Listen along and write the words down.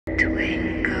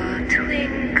Twinkle,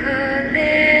 twinkle,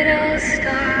 little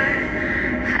star,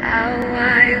 how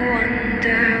I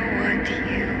wonder what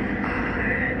you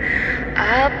are,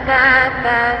 up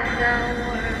above the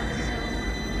world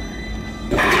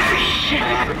so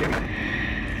high.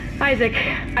 Shit! Isaac,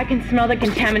 I can smell the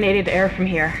contaminated air from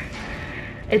here.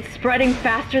 It's spreading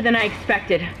faster than I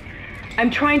expected.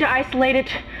 I'm trying to isolate it,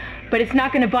 but it's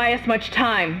not going to buy us much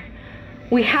time.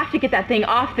 We have to get that thing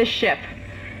off this ship.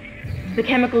 The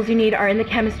chemicals you need are in the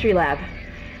chemistry lab.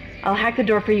 I'll hack the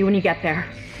door for you when you get there.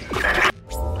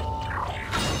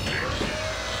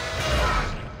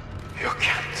 You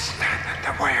can't stand in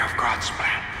the way of God's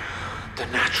plan, the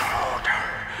natural order.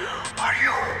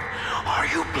 Are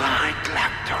you blind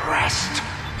like the rest?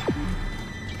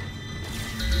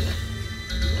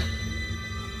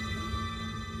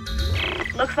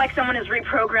 Looks like someone has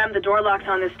reprogrammed the door locks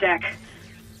on this deck.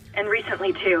 And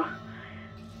recently, too.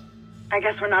 I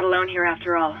guess we're not alone here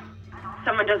after all.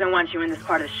 Someone doesn't want you in this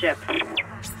part of the ship.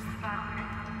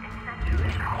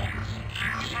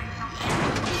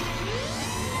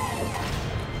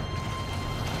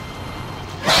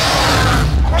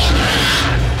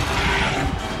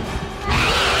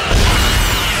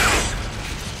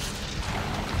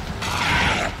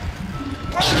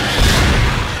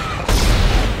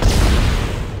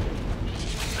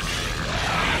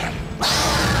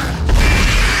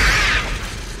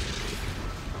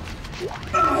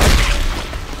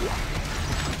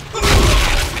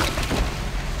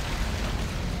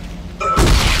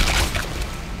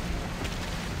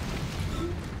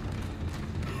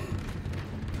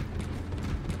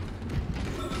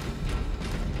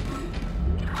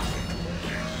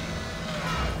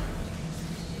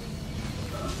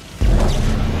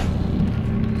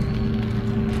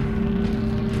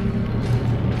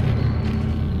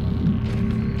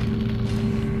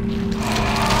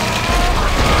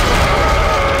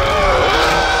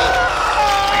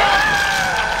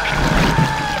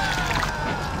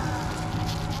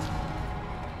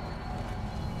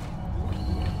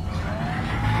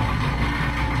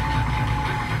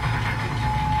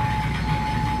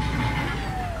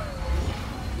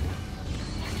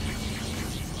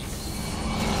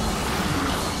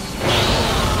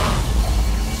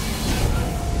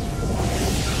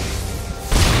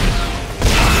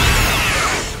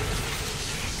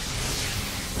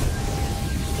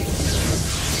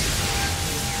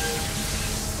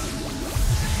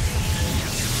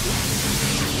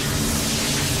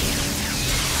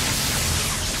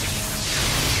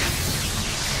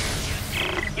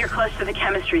 You're close to the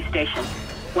chemistry station.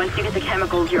 Once you get the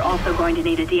chemicals, you're also going to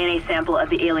need a DNA sample of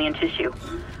the alien tissue.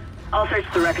 I'll search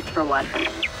the records for one.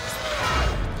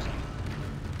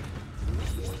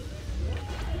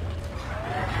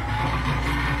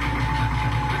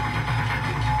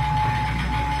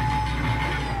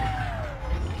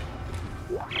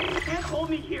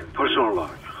 Personal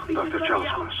log, Dr. Charles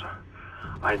Mercer.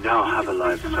 I now have a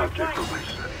live subject for my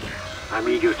study. I'm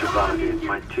eager to validate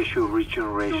my tissue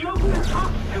regeneration.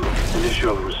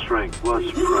 Initial restraint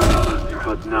was present,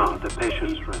 but now the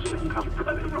patient's resting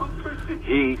comfortably.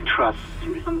 He trusts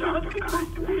me, Dr.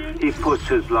 Kind. He puts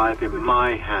his life in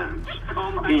my hands.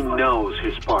 He knows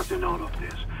his part in all of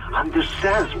this.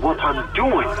 Understands what I'm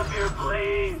doing.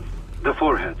 The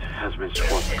forehead has been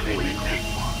swabbed clean.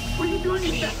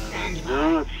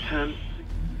 No attempt.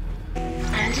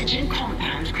 Antigen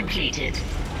compound completed.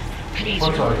 Please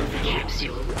remove the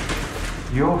capsule.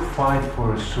 Your fight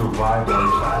for survival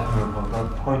is admirable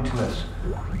but pointless.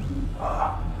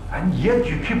 And yet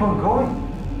you keep on going.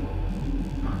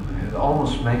 It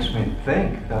almost makes me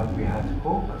think that we had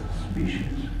hope as a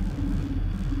species.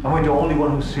 Am I the only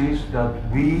one who sees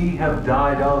that we have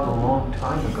died out a long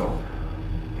time ago?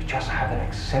 We just haven't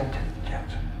accepted it yet.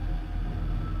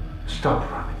 Stop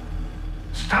running.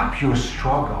 Stop your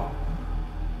struggle.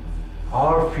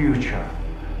 Our future,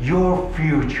 your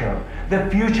future, the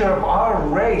future of our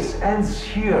race ends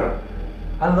here.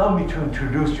 Allow me to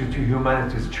introduce you to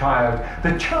humanity's child,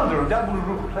 the children that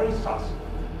will replace us.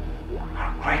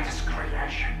 Our greatest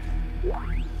creation.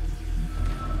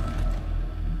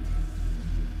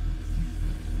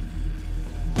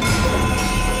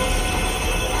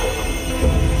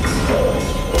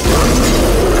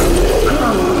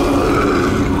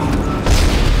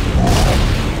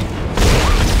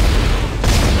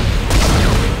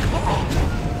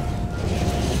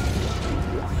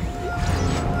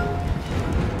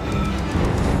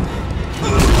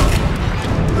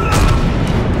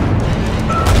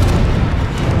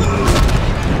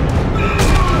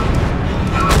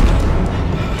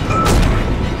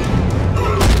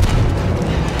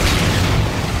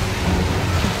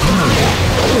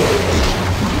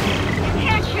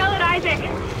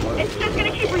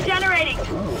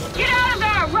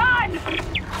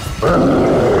 One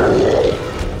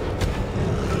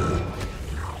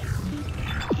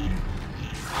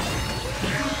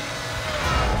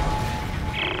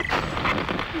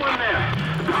there.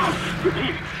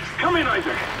 Repeat. Come in,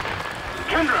 Isaac.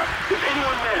 Kendra, is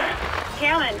anyone there?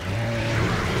 Hammond,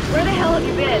 where the hell have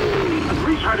you been? I've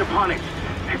reached hydroponics.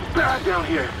 It's bad down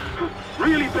here.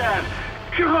 Really bad.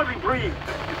 Can hardly breathe.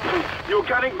 The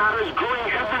organic matter is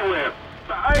growing everywhere.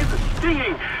 The eyes are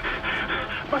stinging.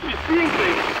 Must be seeing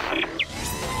things.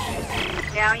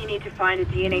 Now you need to find a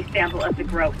DNA sample of the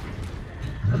growth.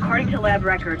 According to lab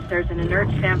records, there's an inert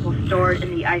sample stored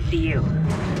in the ICU.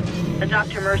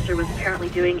 Dr. Mercer was apparently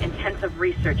doing intensive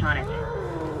research on it.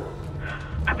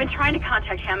 I've been trying to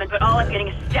contact Hammond, but all I'm getting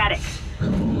is static.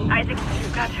 Isaac,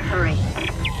 you've got to hurry.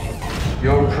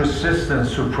 Your persistence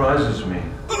surprises me.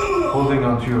 Holding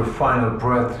on to your final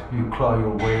breath, you claw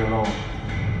your way along.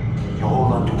 You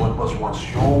hold on to what was once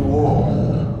your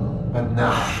world, but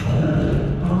now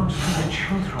belongs to the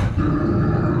children.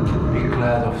 Be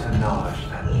glad of the knowledge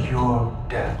that your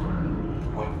death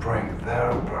will bring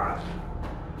their birth.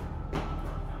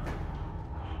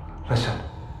 Listen.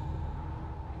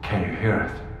 Can you hear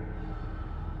it?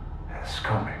 It's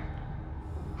coming.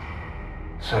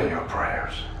 Say your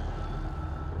prayers.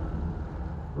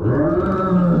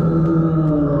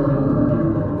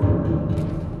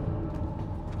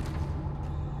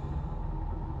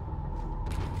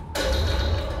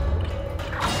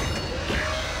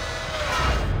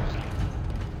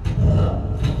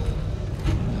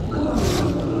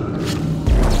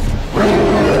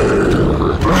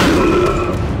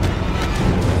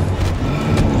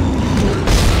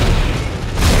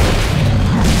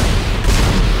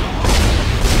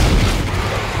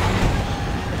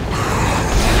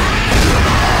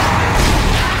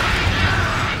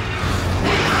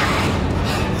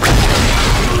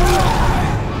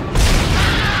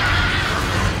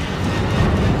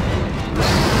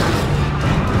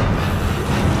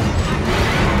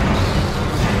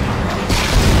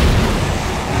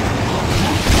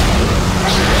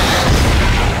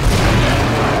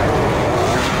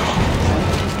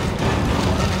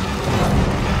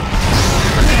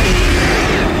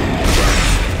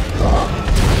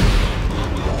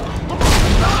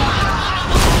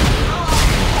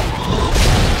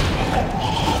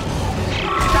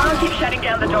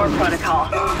 Protocol.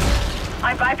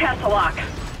 I bypassed the lock.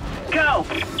 Go!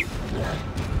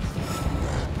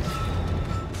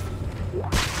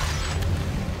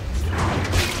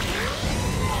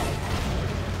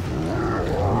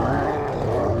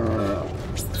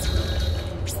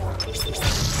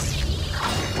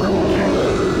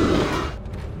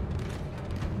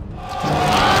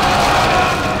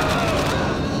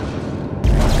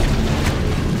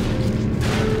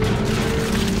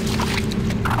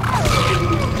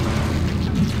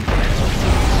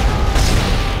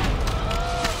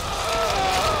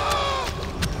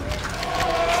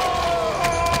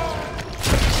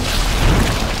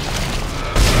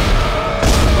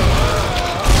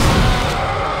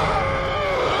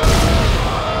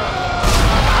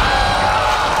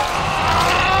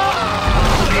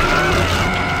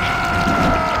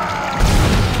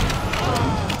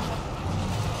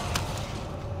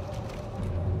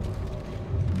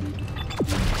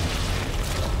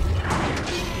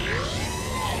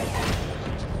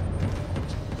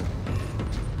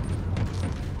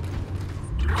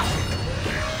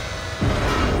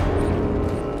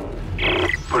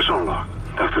 Person log,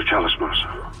 Dr. Chalice Mercer.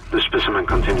 The specimen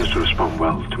continues to respond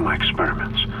well to my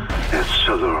experiments. Its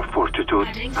cellular fortitude,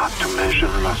 not to mention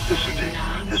elasticity,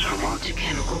 is remarkable. To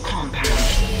chemical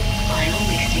compounds. Final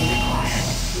mixing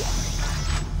required.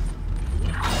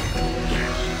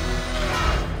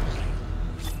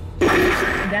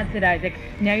 That's it, Isaac.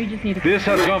 Now you just need to... This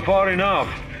has gone far enough.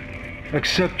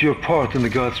 Accept your part in the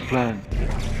God's plan.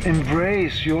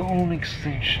 Embrace your own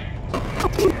extinction.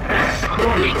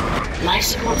 Warning. Life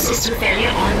support system failure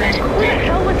on medical deck. What the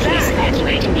hell was Please that?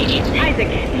 evacuate immediately. Isaac,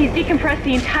 he's decompressed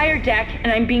the entire deck,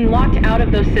 and I'm being locked out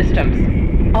of those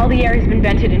systems. All the air has been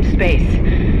vented into space.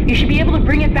 You should be able to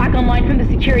bring it back online from the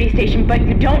security station, but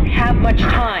you don't have much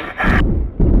time.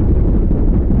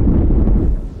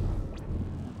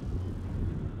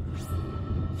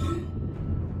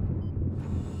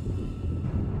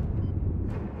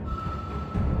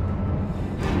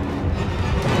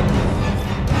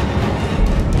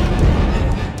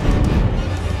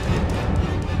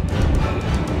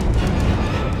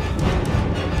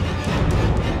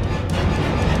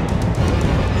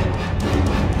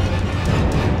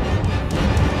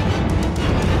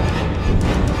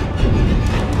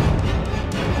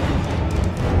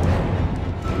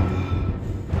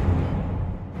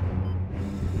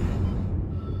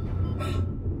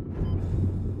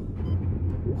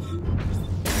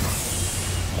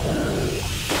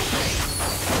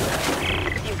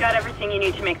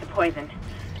 continue to make the poison.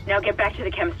 Now get back to the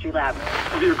chemistry lab.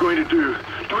 What are you going to do?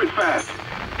 Do it fast.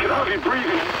 Can hardly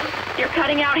breathe. You're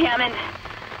cutting out, Hammond.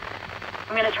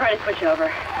 I'm gonna try to switch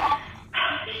over.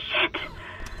 Shit.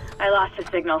 I lost his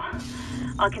signal.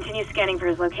 I'll continue scanning for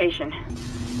his location.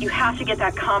 You have to get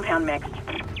that compound mixed.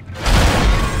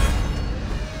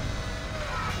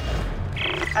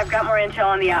 I've got more intel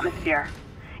on the atmosphere.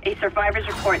 A survivor's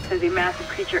report says a massive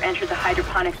creature entered the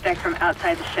hydroponics deck from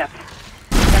outside the ship.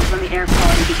 That's when the air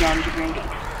quality began degrading.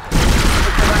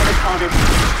 The survivor called it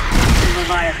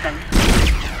Leviathan.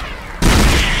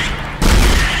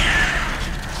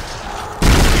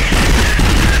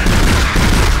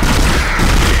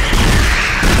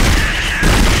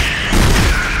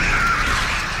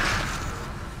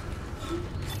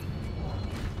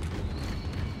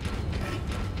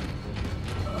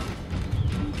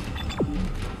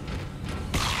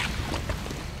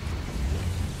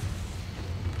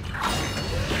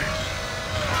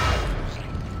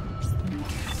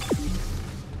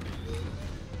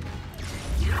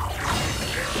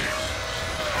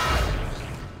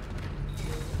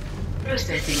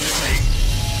 Processing request.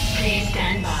 Please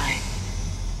stand by.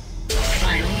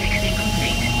 Final mixing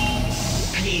complete.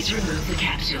 Please remove the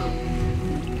capsule.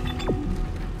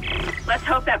 Let's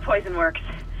hope that poison works.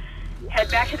 Head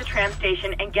back to the tram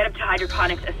station and get up to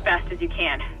hydroponics as fast as you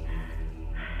can.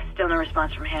 Still no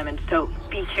response from Hammond, so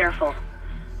be careful.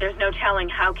 There's no telling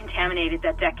how contaminated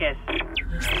that deck is.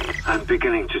 I'm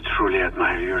beginning to truly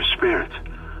admire your spirit,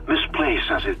 misplaced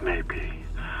as it may be.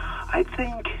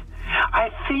 I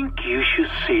think you should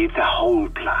see the whole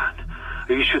plan.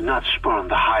 You should not spurn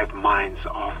the hive mind's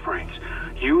offerings.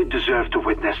 You deserve to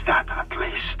witness that at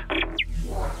least.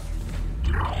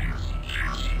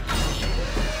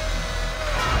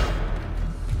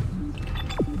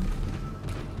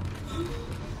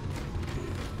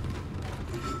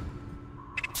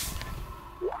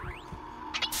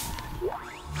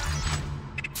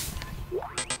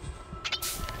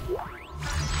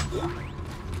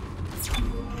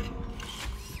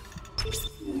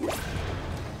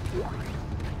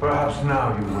 Perhaps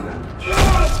now you will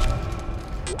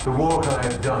understand. The work I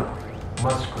have done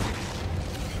must continue.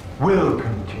 Will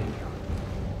continue.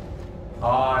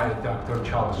 I, Dr.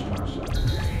 Charles Mercer,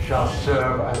 shall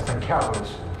serve as the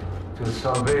catalyst to the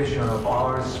salvation of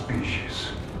our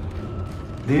species.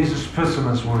 These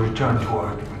specimens will return to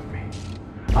Earth with me.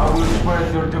 I will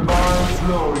spread their divine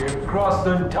glory across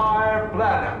the entire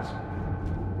planet.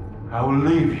 I will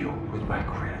leave you with my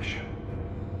creation.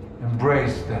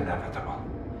 Embrace the inevitable.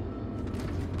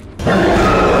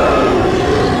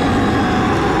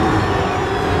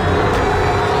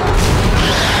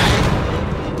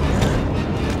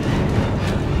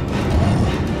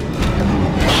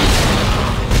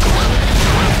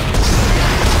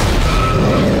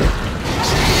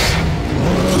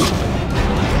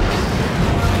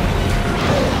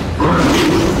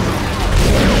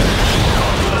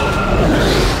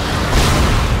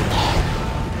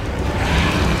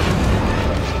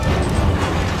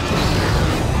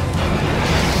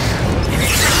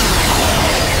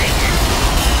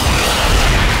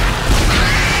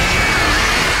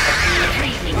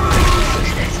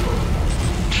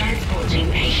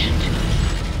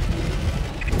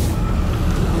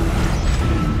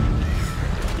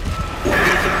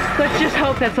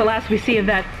 That's the last we see of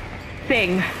that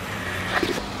thing.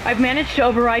 I've managed to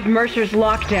override Mercer's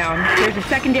lockdown. There's a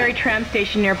secondary tram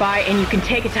station nearby, and you can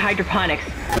take it to hydroponics.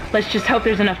 Let's just hope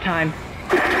there's enough time.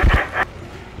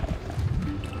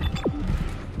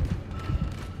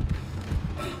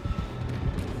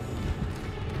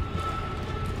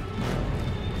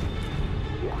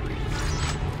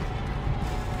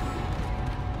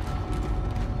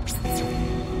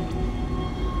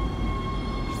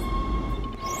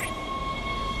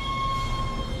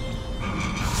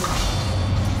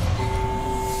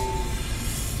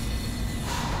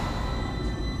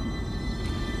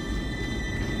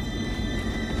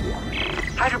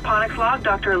 Hydroponics log,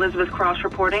 Dr. Elizabeth Cross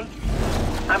reporting.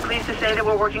 I'm pleased to say that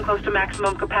we're working close to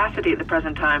maximum capacity at the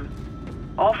present time.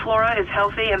 All flora is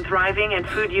healthy and thriving, and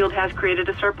food yield has created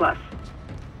a surplus.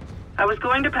 I was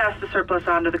going to pass the surplus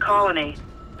on to the colony,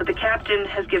 but the captain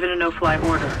has given a no-fly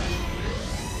order.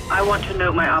 I want to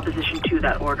note my opposition to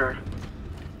that order.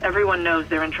 Everyone knows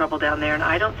they're in trouble down there, and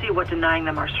I don't see what denying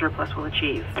them our surplus will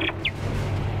achieve.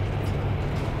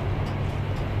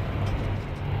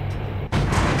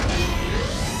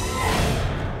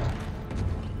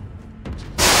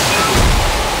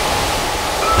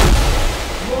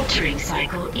 Watering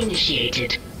cycle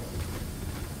initiated.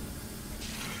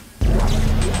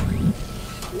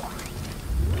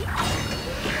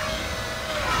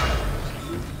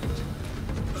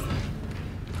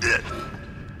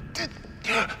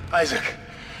 Isaac.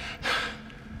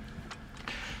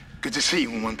 Good to see you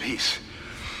in one piece.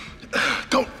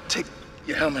 Don't take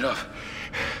your helmet off.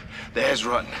 The air's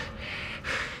rotten.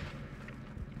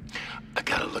 I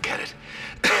gotta look at it.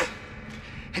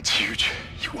 It's huge.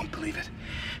 You won't believe it.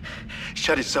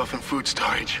 Shut itself in food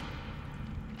storage.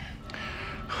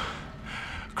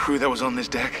 Crew that was on this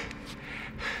deck,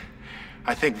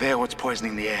 I think they're what's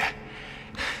poisoning the air.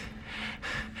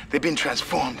 They've been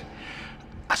transformed.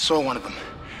 I saw one of them.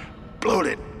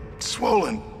 Bloated,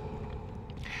 swollen.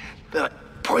 They're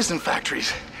like poison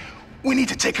factories. We need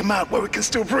to take them out where we can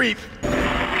still breathe.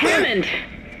 Hammond!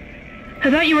 I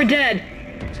thought you were dead.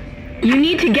 You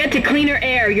need to get to cleaner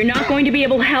air. You're not going to be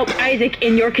able to help Isaac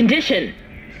in your condition.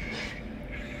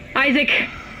 Isaac,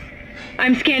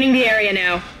 I'm scanning the area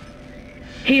now.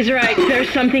 He's right, there's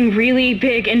something really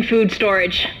big in food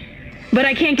storage. But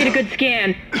I can't get a good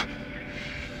scan.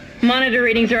 Monitor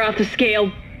readings are off the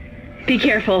scale. Be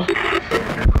careful.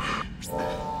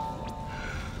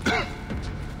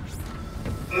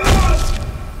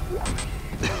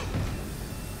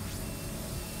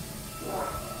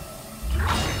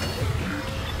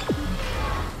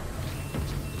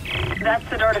 That's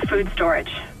the door to food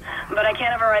storage. But I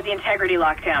can't override the integrity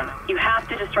lockdown. You have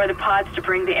to destroy the pods to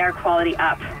bring the air quality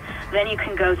up. Then you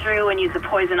can go through and use the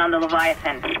poison on the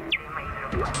Leviathan.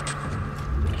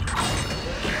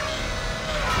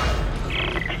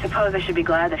 I suppose I should be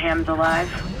glad that Ham's alive,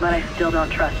 but I still don't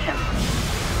trust him.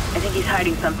 I think he's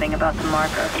hiding something about the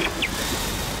marker.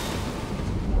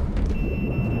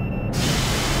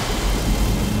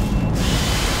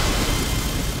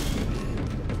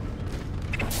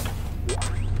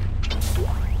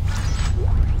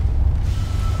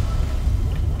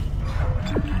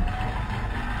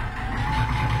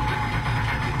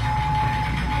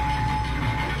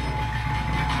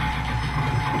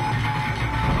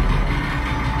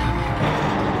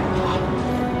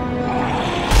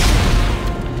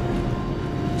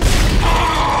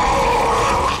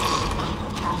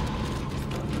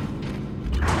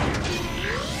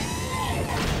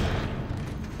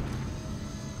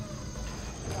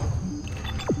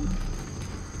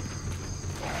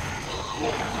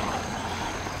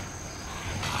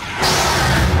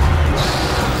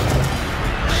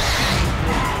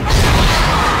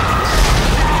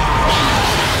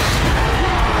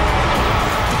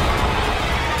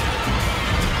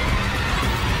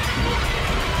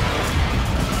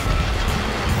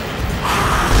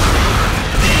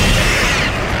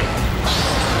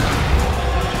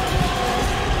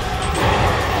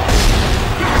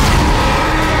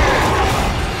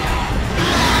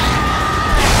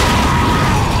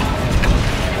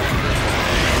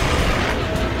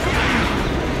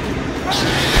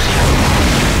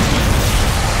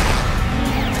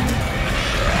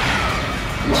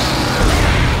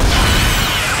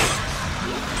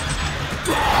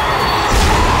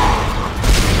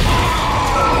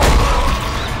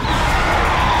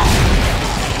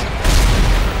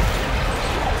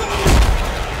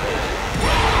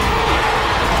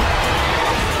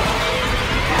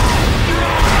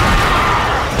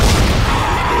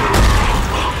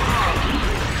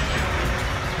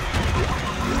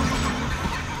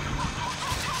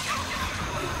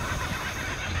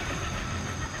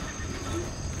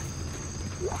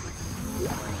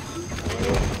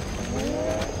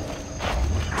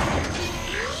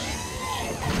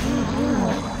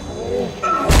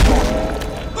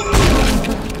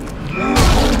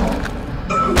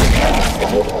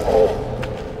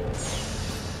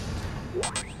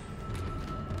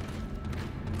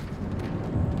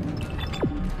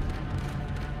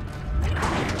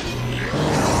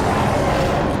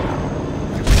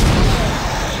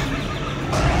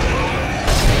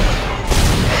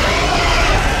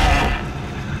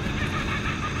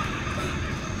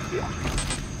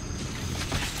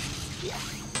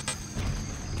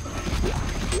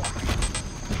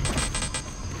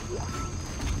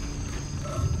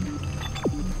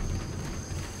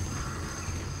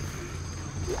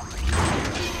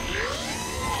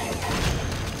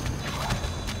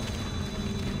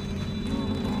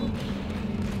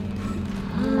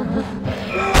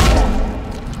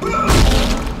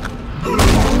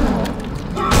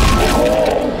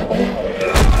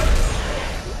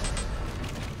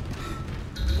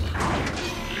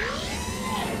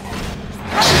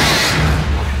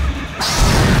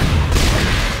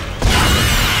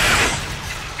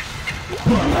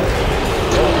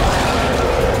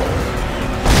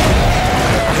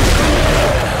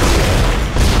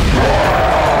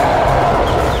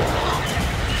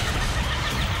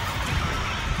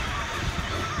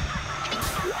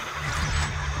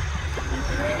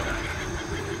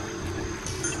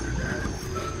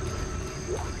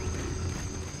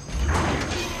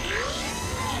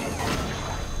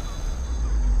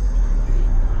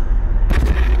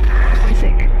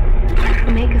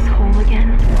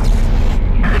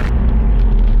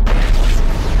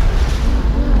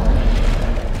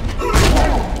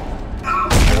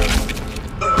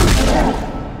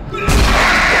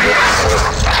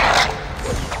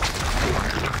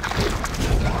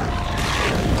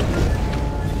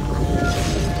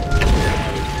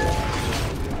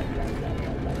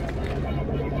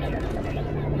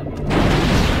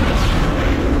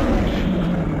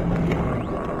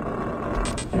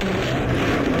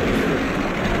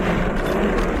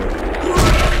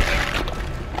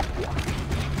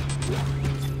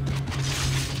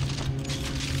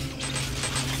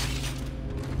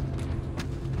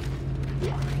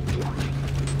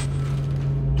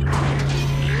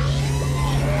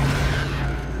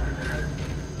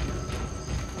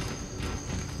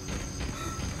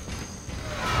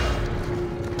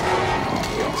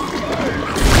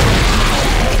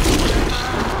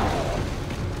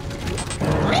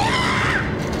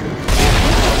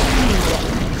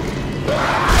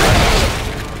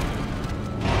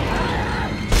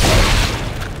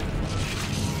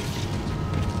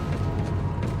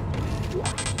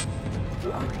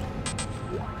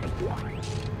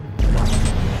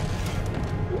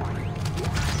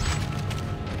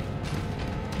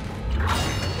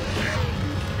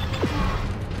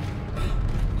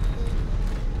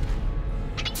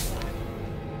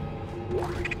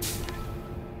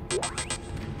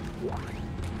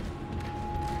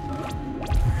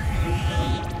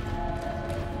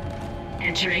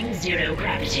 Entering zero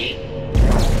gravity.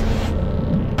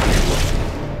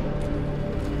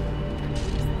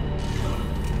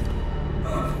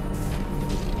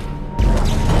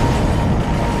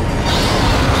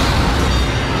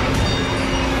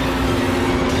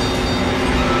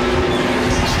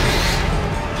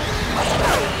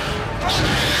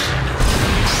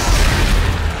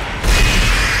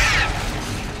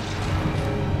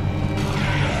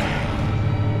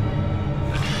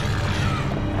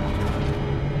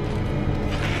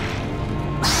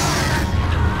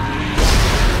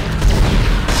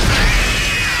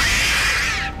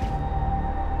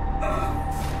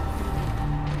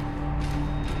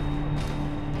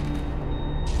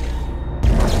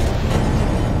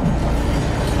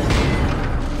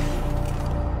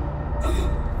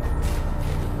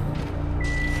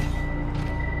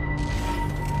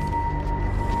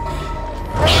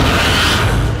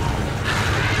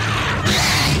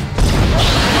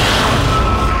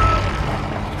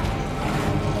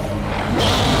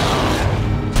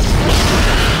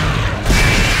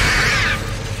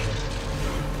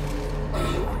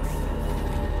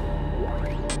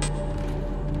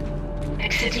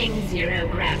 Exiting zero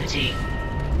gravity.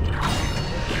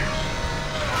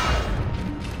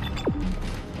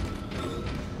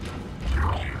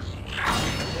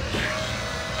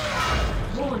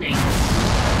 Warning.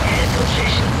 Air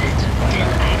filtration system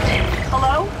still active.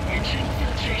 Hello? Entering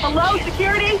filtration. Hello, chamber.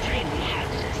 security? Extremely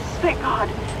hazardous. Thank God.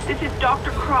 This is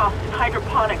Dr. Cross in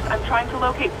hydroponics. I'm trying to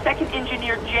locate second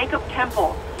engineer Jacob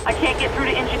Temple. I can't get through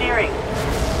to engineering.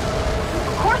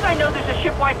 Of course I know there's a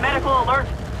shipwide medical alert.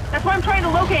 That's why I'm trying to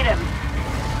locate him.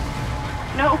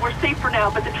 No, we're safe for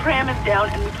now, but the tram is down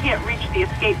and we can't reach the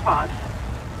escape pods.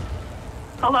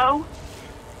 Hello?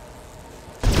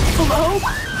 Hello?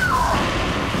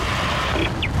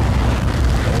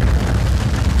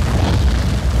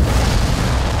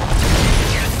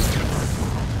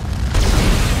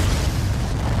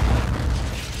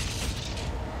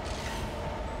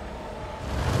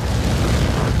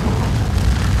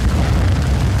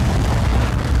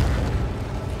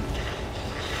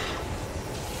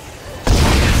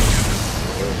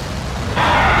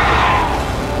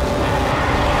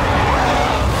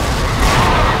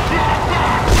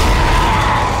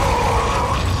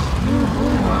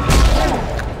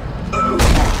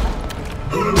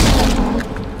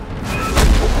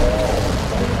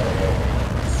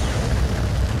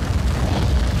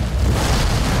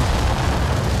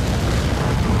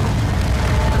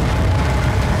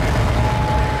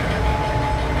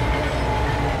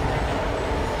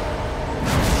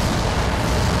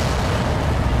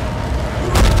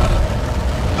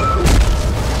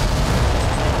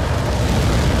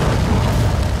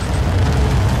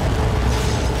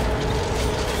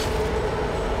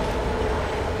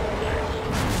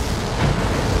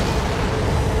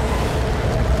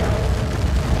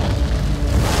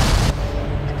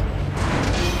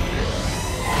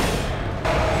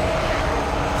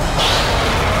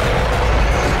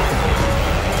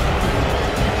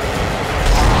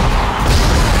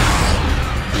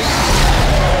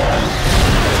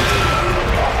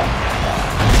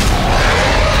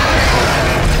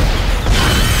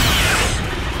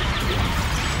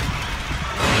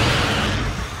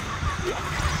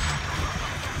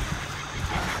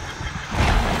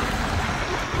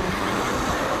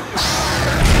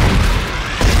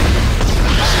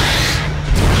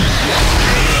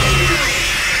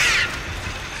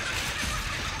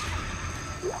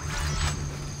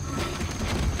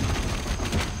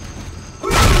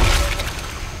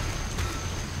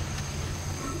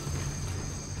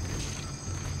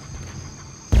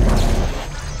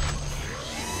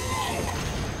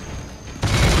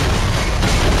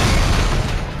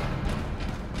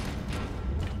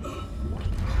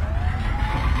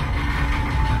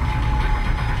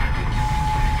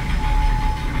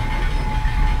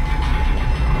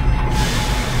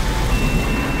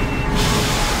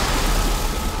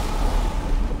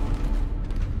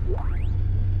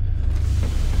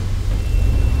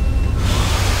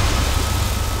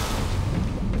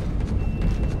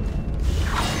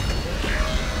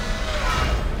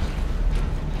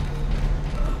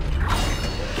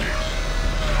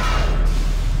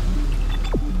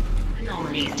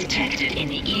 anomalies detected in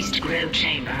the East Grow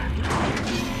chamber.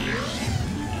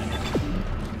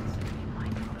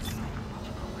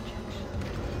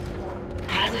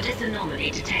 Hazardous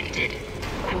anomaly detected.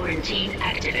 Quarantine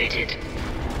activated.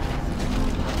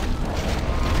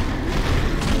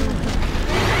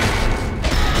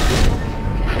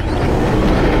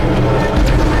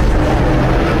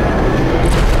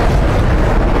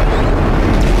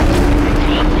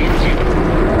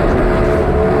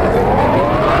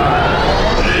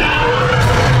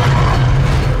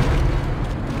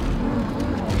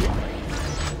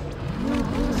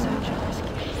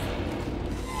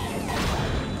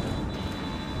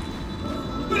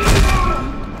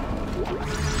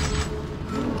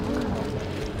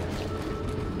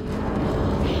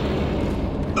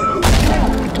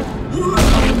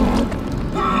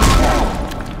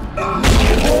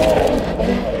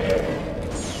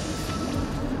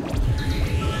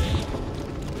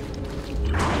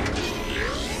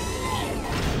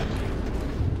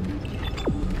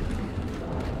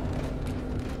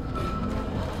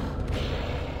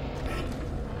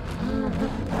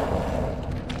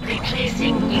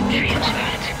 Replacing nutrient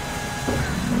vat.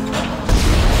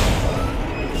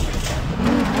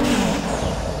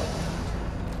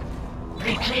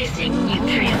 Replacing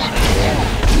nutrient vat.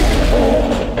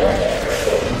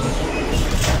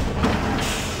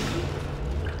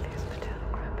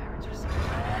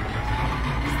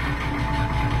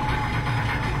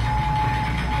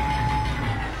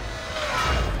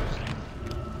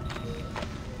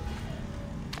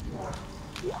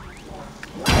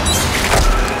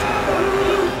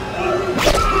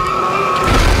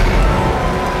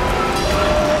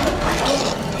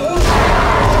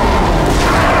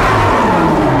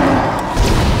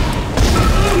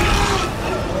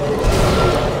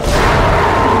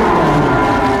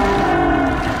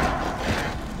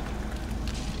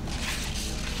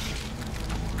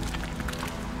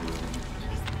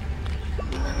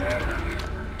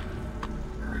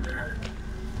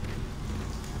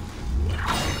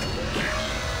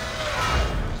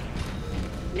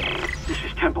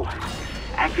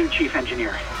 Acting Chief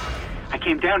Engineer. I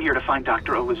came down here to find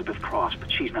Dr. Elizabeth Cross, but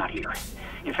she's not here.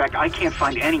 In fact, I can't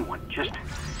find anyone. Just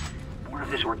more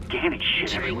of this organic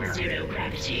shit everywhere. Zero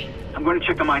gravity. I'm going to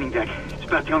check the mining deck. It's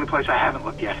about the only place I haven't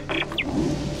looked yet.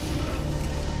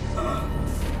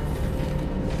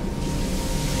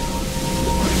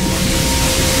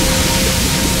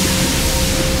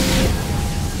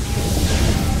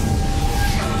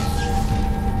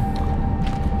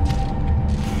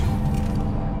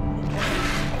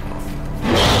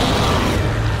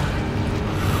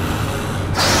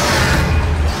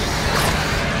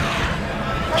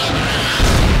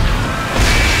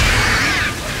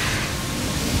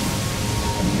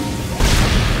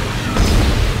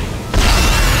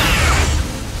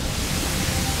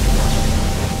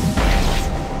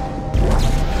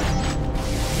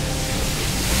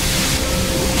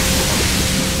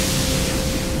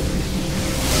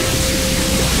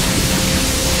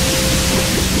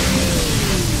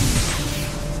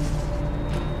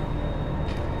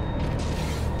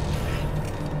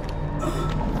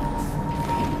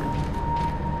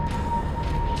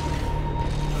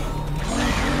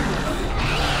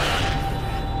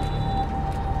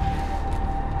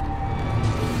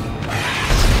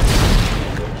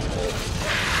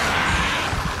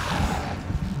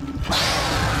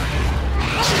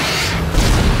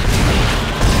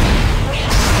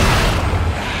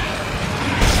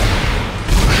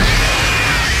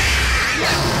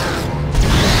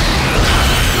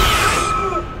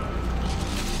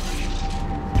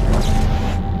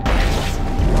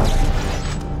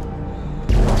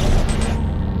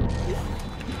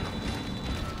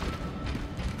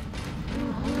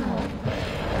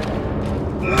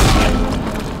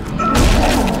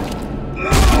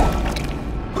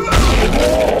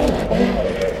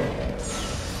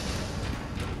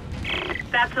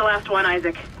 That's the last one,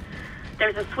 Isaac.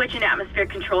 There's a switch in atmosphere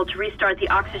control to restart the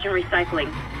oxygen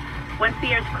recycling. Once the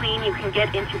air's clean, you can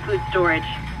get into food storage.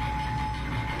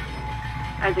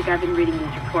 Isaac, I've been reading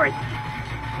these reports.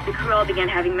 The crew all began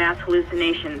having mass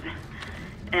hallucinations.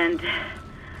 And,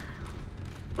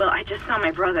 well, I just saw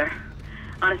my brother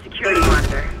on a security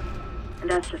monitor. And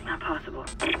that's just not possible.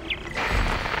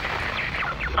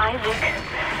 Isaac,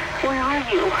 where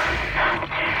are you?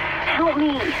 Help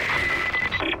me.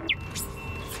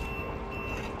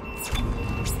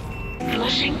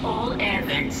 Flushing all air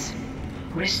vents.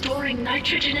 Restoring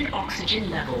nitrogen and oxygen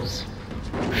levels.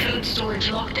 Food storage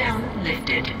lockdown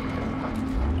lifted.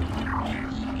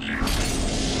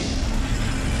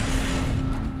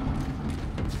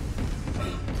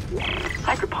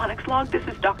 Hydroponics log, this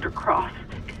is Dr. Cross.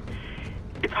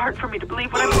 It's hard for me to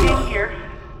believe what I'm seeing here.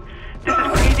 This is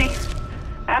crazy.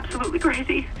 Absolutely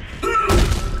crazy.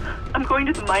 I'm going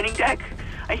to the mining deck.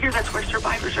 I hear that's where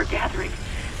survivors are gathering.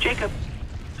 Jacob,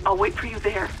 I'll wait for you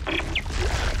there.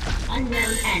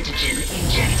 Unknown antigen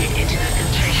injected into the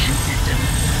filtration system.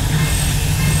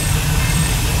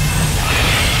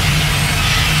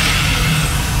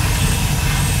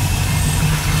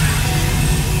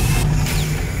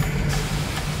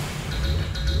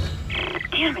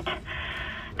 Damn it.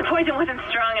 The poison wasn't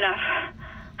strong enough.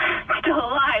 It's still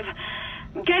alive.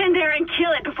 Get in there and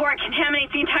kill it before it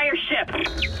contaminates the entire ship.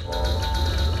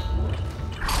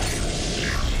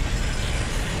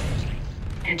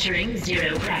 Entering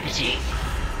zero gravity.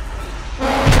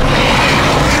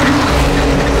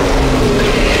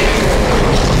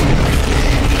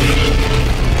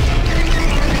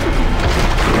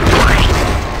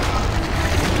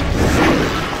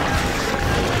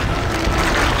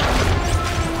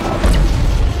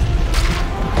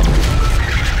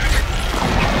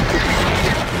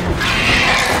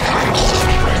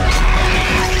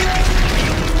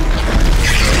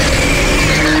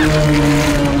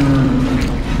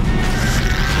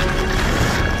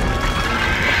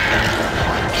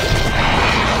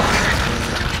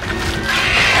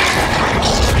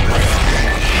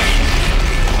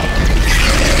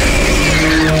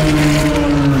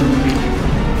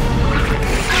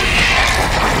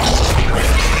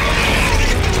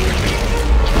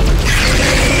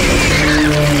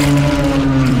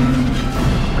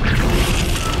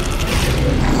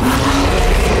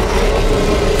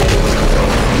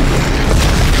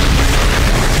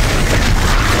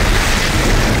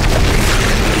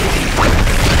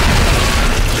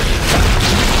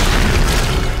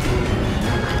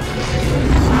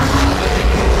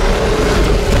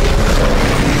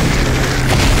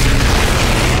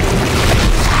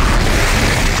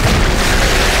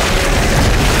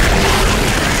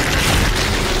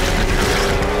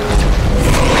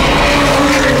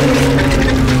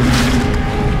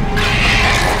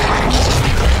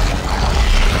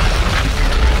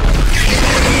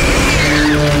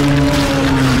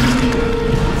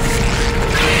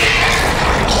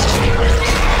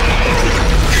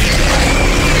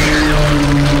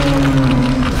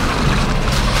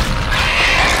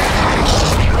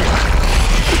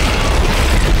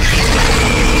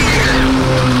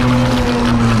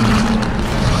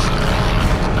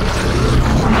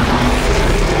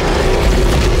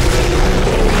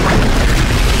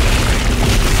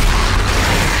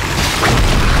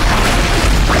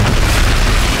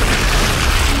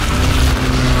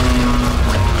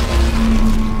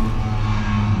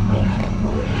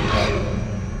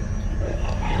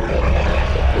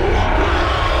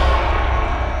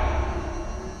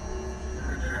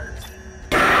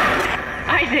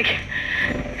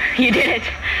 You did it.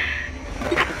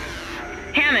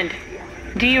 Hammond,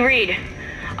 do you read?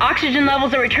 Oxygen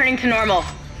levels are returning to normal.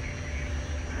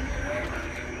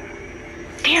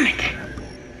 Damn it.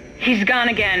 He's gone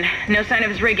again. No sign of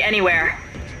his rig anywhere.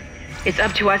 It's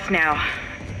up to us now.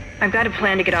 I've got a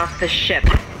plan to get off this ship.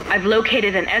 I've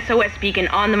located an SOS beacon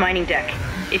on the mining deck.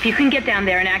 If you can get down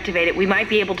there and activate it, we might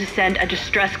be able to send a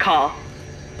distress call.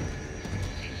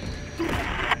 Oh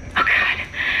God.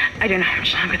 I don't know how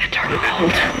much longer the turbo will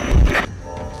hold.